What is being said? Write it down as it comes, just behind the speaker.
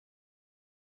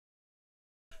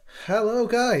Hello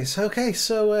guys. Okay,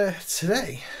 so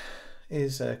today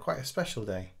is quite a special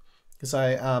day because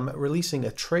I am releasing a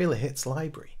trailer hits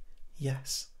library.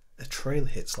 Yes, a trailer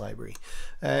hits library.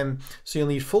 So you'll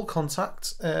need full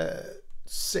contact,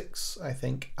 6 I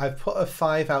think. I've put a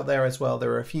 5 out there as well.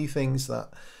 There are a few things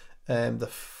that the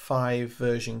 5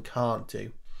 version can't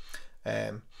do.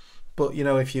 But you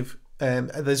know, if you've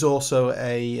there's also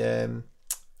a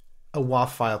WAV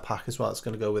file pack as well that's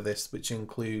going to go with this, which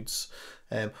includes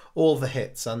all the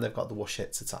hits, and they've got the wash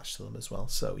hits attached to them as well,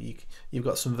 so you've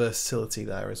got some versatility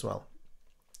there as well.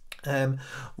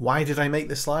 Why did I make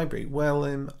this library? Well,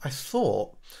 I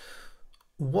thought,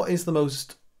 what is the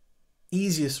most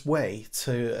easiest way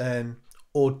to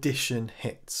audition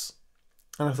hits?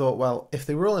 And I thought, well, if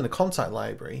they were all in a Kontakt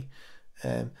library,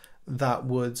 that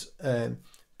would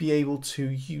be able to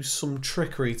use some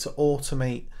trickery to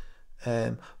automate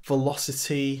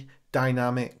velocity,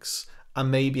 dynamics, and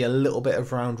maybe a little bit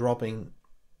of round robin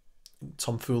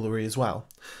tomfoolery as well,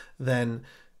 then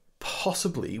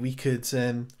possibly we could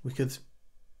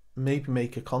maybe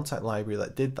make a Kontakt library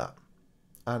that did that,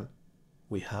 and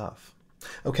we have.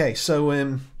 Okay, so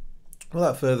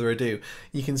without further ado,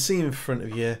 you can see in front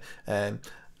of you,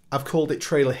 I've called it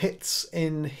trailer hits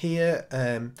in here,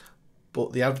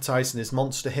 but the advertising is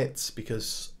monster hits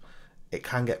because it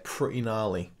can get pretty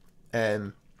gnarly.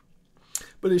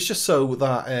 But it's just so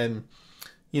that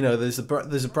you know, there's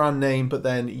a brand name, but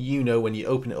then you know when you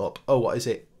open it up, oh, what is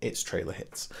it? It's trailer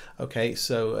hits. Okay,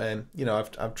 so you know,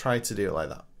 I've tried to do it like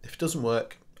that. If it doesn't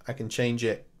work, I can change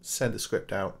it, send a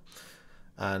script out,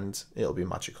 and it'll be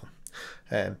magical.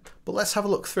 But let's have a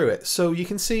look through it. So you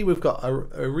can see we've got a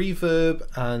reverb,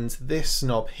 and this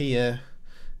knob here,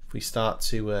 if we start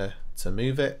to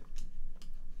move it,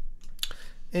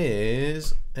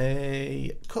 is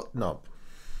a cut knob.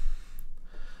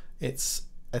 It's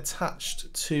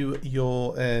attached to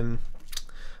your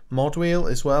mod wheel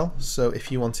as well, so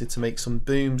if you wanted to make some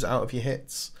booms out of your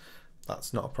hits,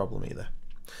 that's not a problem either.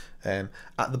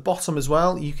 At the bottom as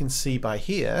well, you can see by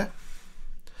here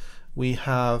we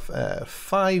have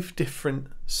 5 different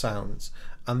sounds,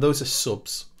 and those are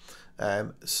subs.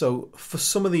 So for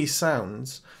some of these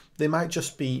sounds, they might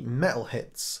just be metal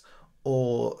hits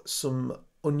or some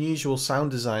unusual sound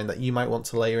design that you might want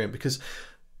to layer in, because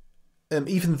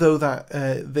even though that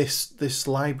this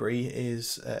library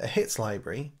is a hits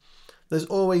library, there's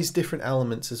always different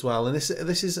elements as well, and this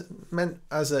is meant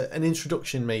as an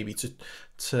introduction maybe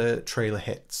to trailer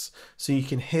hits, so you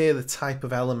can hear the type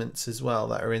of elements as well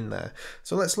that are in there.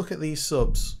 So let's look at these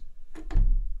subs.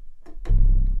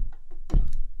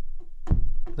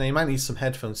 Now you might need some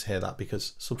headphones to hear that,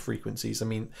 because sub frequencies, I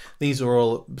mean, these are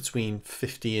all between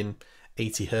 50 and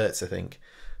 80 hertz I think,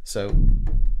 so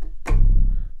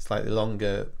slightly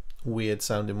longer, weird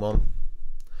sounding one,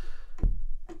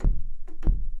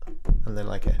 and then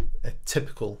like a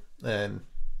typical you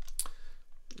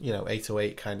know,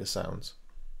 808 kind of sounds.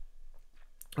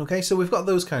 Okay, so we've got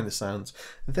those kind of sounds.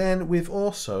 Then we've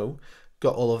also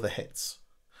got all of the hits,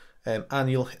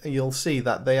 and you'll see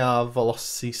that they are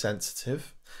velocity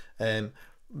sensitive.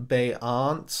 They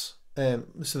aren't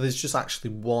so there's just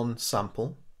actually one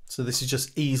sample, so this is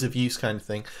just ease of use kind of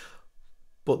thing,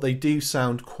 but they do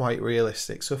sound quite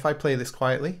realistic. So if I play this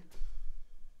quietly,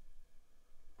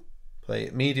 play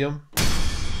it medium,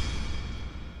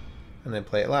 and then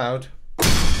play it loud,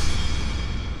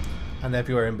 and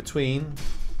everywhere in between,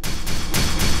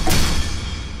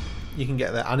 you can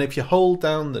get there. And if you hold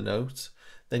down the note,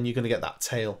 then you're going to get that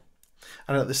tail.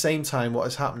 And at the same time, what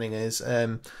is happening is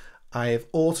I have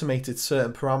automated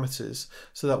certain parameters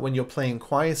so that when you're playing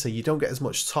quieter, you don't get as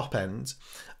much top end,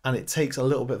 and it takes a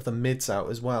little bit of the mids out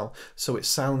as well, so it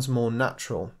sounds more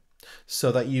natural,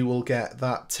 so that you will get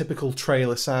that typical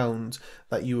trailer sound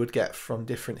that you would get from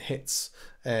different hits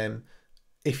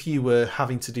if you were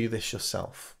having to do this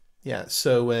yourself. Yeah,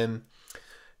 so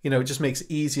you know, it just makes it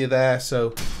easier there.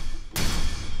 So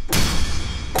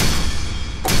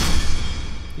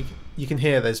you can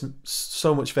hear there's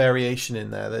so much variation in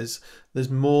there. There's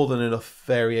more than enough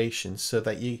variation so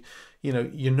that you know,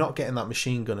 you're not getting that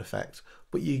machine gun effect,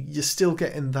 but you're still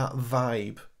getting that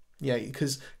vibe. Yeah,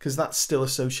 because that's still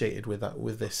associated with that,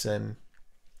 with this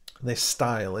this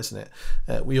style, isn't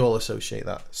it? We all associate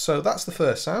that. So that's the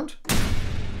first sound.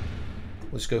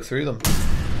 Let's go through them.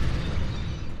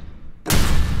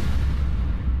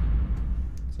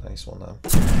 It's a nice one now.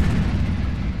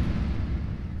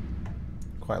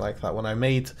 Quite like that one. I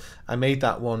made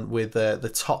that one with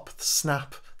the top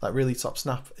snap. That really top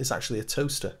snap is actually a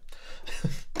toaster.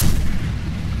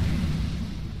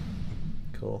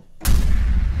 Cool.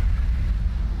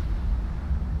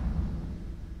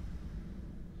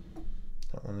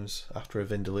 That one was after a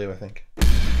Vindaloo, I think.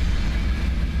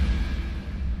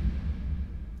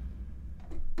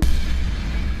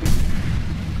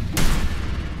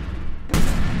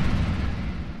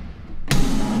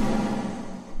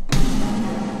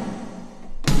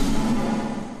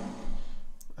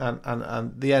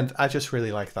 And the end, I just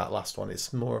really like that last one.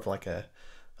 It's more of like a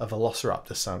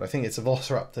velociraptor sound. I think it's a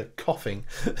velociraptor coughing.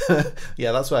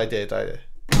 Yeah, that's what I did.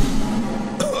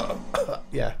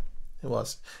 Yeah, it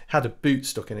was. It had a boot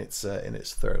stuck in its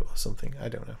throat or something. I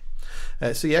don't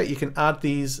know. So yeah, you can add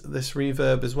this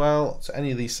reverb as well to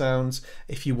any of these sounds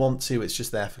if you want to. It's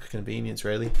just there for convenience,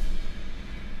 really.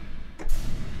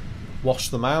 Wash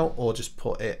them out or just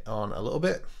put it on a little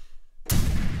bit.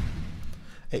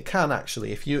 It can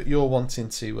actually, if you're wanting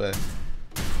to,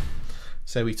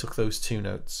 say we took those two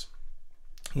notes,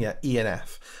 yeah, E and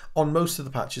F. On most of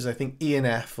the patches, I think E and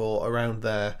F or around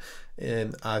there,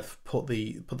 I've put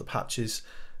the patches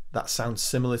that sound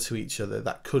similar to each other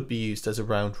that could be used as a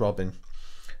round robin,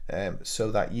 so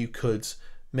that you could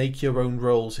make your own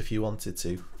rolls if you wanted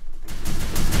to.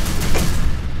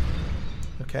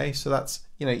 Okay, so that's,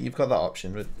 you've got that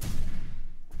option with.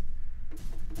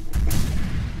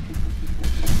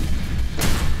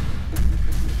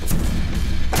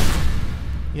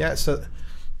 Yeah, so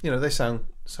they sound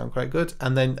quite good,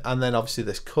 and then obviously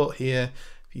this cut here,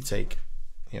 if you take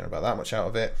about that much out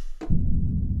of it,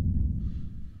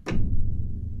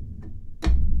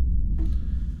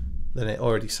 then it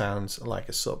already sounds like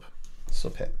a sub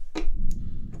hit.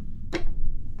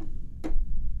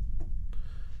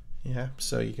 Yeah,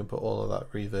 so you can put all of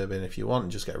that reverb in if you want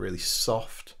and just get really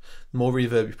soft. The more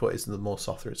reverb you put, the more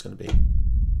softer it's going to be.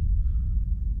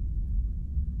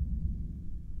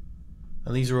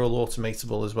 And these are all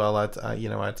automatable as well. I'd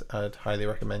highly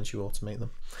recommend you automate them.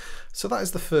 So that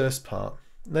is the first part.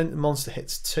 Then Monster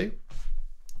Hits 2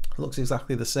 looks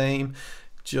exactly the same,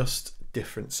 just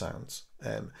different sounds.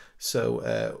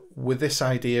 So with this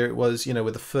idea, it was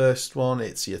with the first one,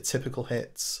 it's your typical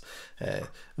hits.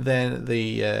 Then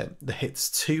the Hits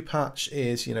 2 patch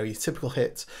is your typical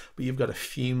hits, but you've got a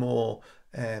few more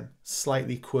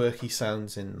slightly quirky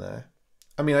sounds in there.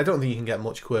 I mean, I don't think you can get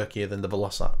much quirkier than the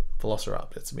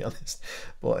Velociraptor, to be honest.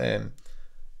 But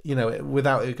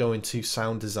without it going too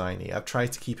sound designy, I've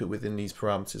tried to keep it within these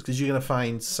parameters, because you're going to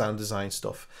find sound design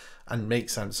stuff and make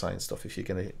sound design stuff if you're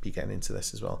going to be getting into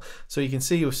this as well. So you can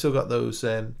see we've still got those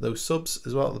subs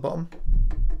as well at the bottom.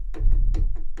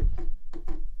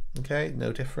 Okay,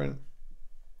 no different.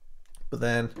 But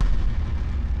then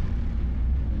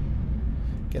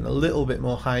getting a little bit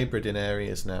more hybrid in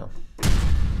areas now.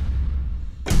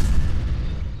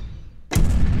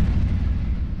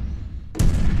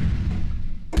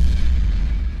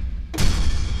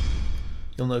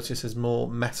 You'll notice there's more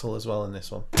metal as well in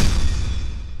this one.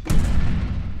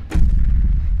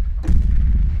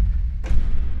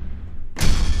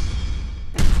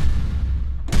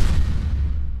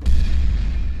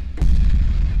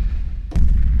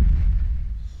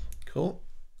 Cool.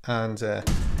 And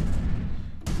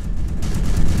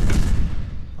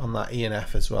on that E and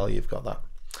F as well, you've got that.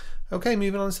 Okay,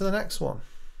 moving on to the next one.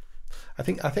 I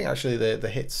think actually the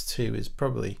Hits 2 is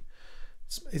probably,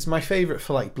 it's my favorite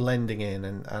for like blending in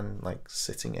and like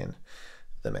sitting in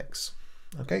the mix.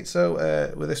 Okay,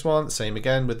 so with this one, same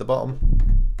again with the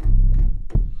bottom.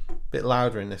 Bit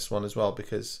louder in this one as well,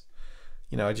 because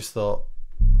I just thought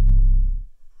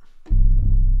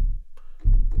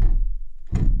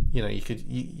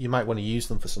you might want to use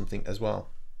them for something as well,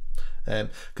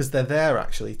 because they're there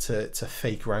actually to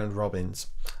fake round robins.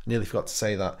 I nearly forgot to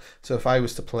say that. So if I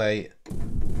was to play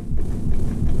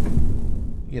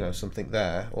something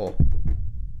there, or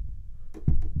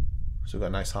so we've got a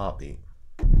nice heartbeat.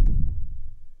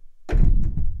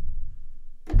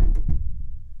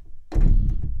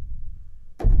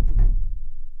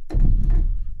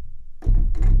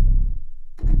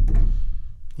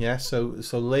 Yeah, so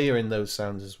layering those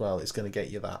sounds as well is going to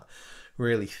get you that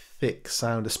really thick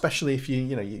sound, especially if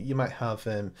you might have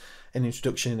an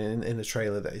introduction in a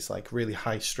trailer that is like really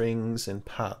high strings and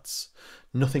pads.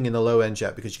 Nothing in the low end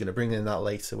yet, because you're going to bring in that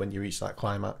later when you reach that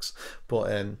climax.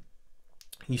 But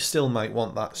you still might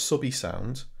want that subby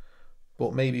sound,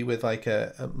 but maybe with like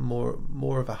a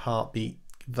more of a heartbeat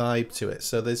vibe to it.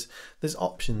 So there's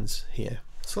options here.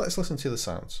 So let's listen to the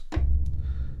sounds.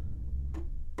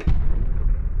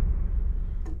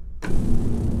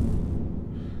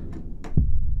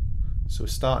 So we're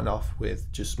starting off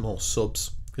with just more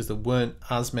subs, because there weren't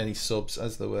as many subs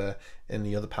as there were in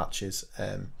the other patches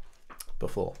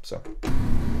before. So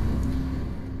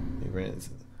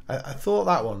I thought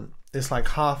that one is like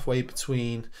halfway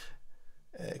between,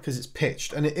 because it's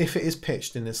pitched, and if it is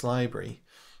pitched in this library,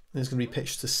 It's going to be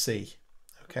pitched to C.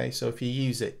 Okay, so if you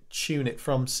use it, tune it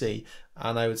from C,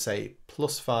 and I would say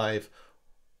 +5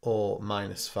 or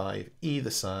 -5 either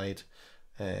side,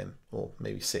 or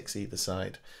maybe 6 either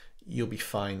side. You'll be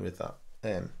fine with that,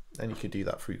 and you could do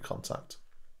that through Kontakt.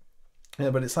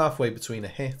 But it's halfway between a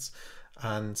hit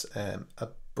and a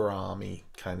Brahmy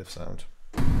kind of sound.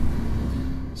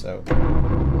 So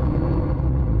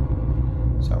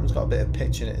that one's got a bit of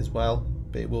pitch in it as well,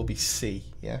 but it will be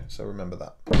C, yeah? So remember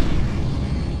that.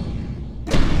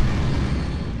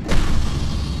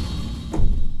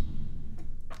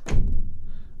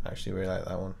 I actually really like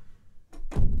that one.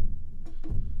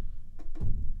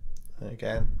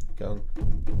 Again, going.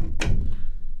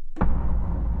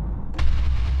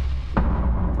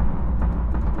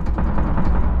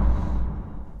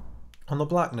 On the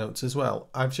black notes as well,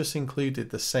 I've just included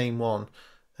the same one,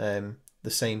 the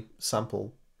same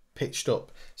sample pitched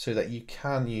up, so that you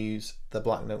can use the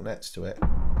black note next to it.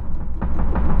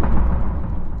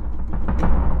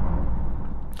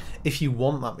 If you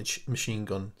want that machine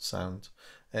gun sound,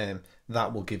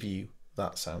 that will give you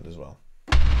that sound as well.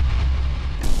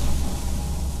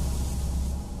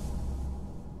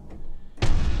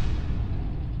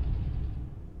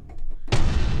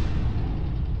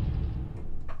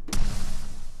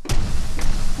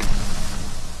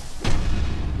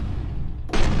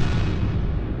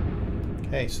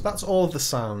 Okay, so that's all of the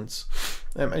sounds.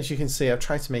 As you can see, I've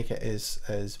tried to make it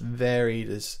as varied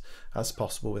as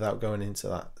possible without going into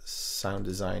that sound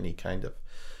designy kind of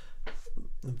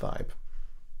vibe.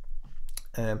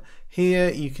 Here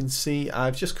you can see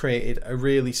I've just created a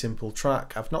really simple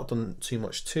track. I've not done too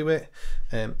much to it.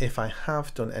 If I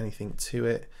have done anything to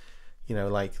it, you know,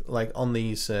 like on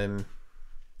these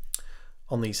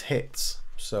hits,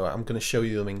 so I'm going to show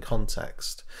you them in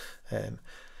context.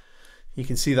 You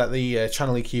can see that the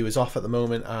channel EQ is off at the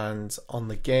moment, and on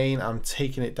the gain I'm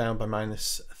taking it down by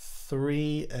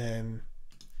 -3,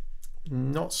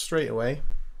 not straight away,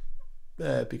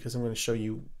 because I'm going to show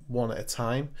you one at a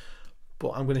time, but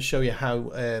I'm going to show you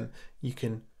how you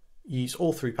can use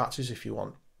all 3 patches if you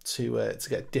want to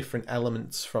get different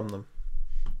elements from them.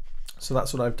 So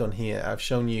that's what I've done here. I've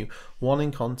shown you one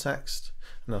in context,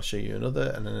 and I'll show you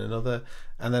another, and then another,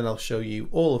 and then I'll show you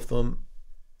all of them.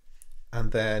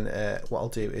 And then what I'll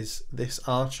do is this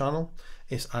R channel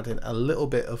is adding a little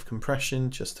bit of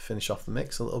compression just to finish off the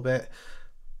mix a little bit.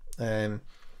 And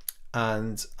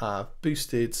I've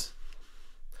boosted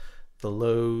the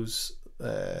lows,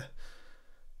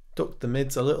 ducked the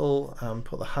mids a little, and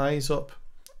put the highs up.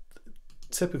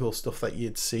 Typical stuff that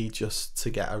you'd see just to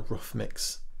get a rough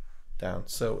mix down.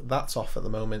 So that's off at the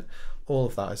moment. All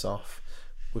of that is off.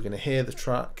 We're going to hear the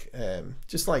track,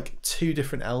 just like 2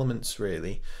 different elements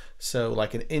really. So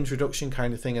like an introduction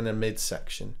kind of thing and a mid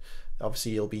section.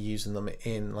 Obviously you'll be using them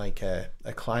in like a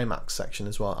climax section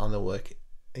as well, and they'll work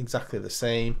exactly the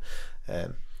same,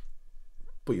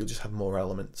 but you'll just have more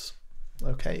elements.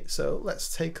 Okay, so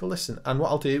let's take a listen. And what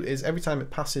I'll do is every time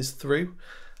it passes through,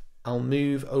 I'll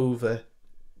move over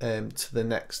to the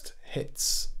next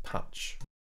hits patch.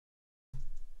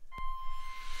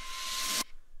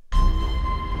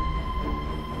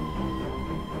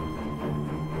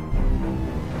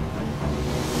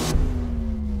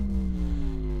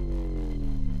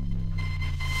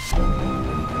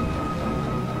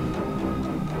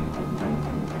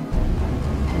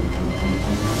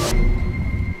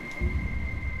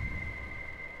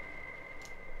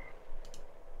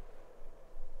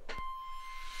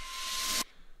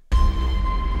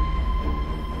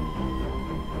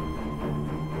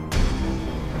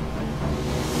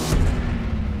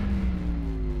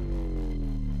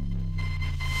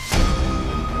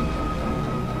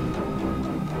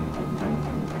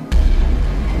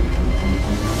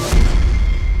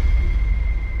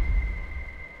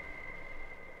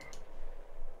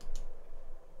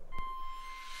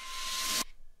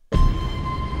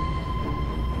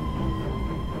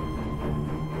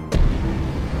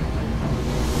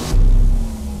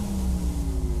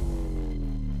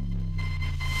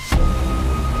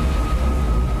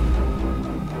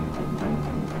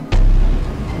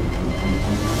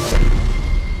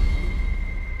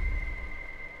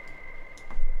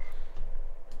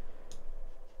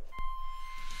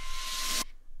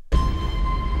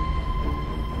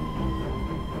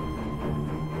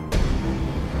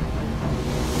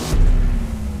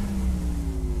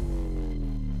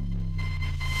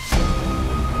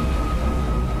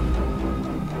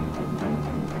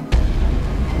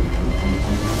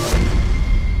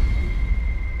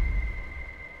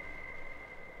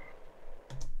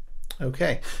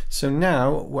 Okay, so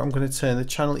now I'm going to turn the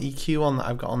channel EQ on that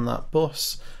I've got on that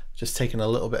bus just taking a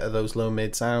little bit of those low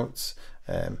mids out,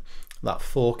 that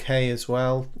 4K as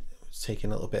well,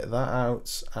 taking a little bit of that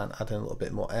out and adding a little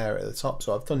bit more air at the top.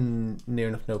 So I've done near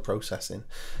enough no processing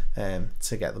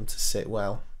to get them to sit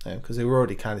well, because they were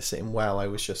already kind of sitting well. I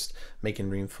was just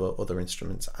making room for other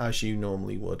instruments as you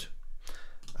normally would.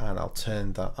 And I'll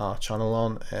turn that R channel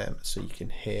on so you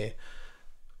can hear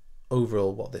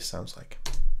overall what this sounds like.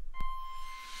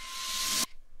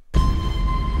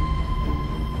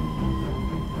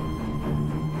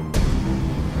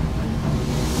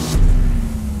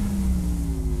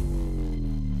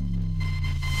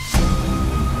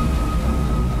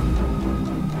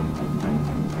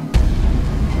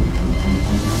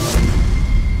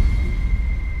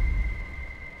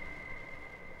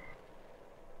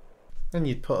 And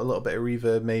you'd put a little bit of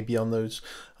reverb maybe on those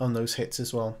hits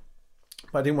as well.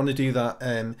 But I didn't want to do that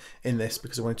in this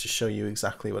because I wanted to show you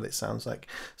exactly what it sounds like.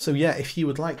 So yeah, if you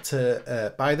would like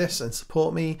to buy this and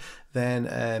support me,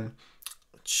 then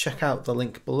check out the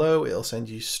link below. It'll send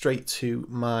you straight to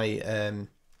my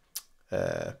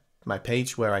my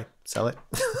page where I sell it.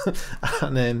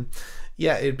 And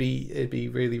yeah, it'd be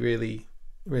really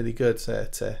good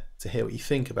to hear what you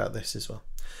think about this as well.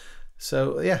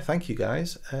 So yeah, thank you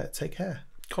guys. Take care.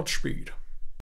 Godspeed.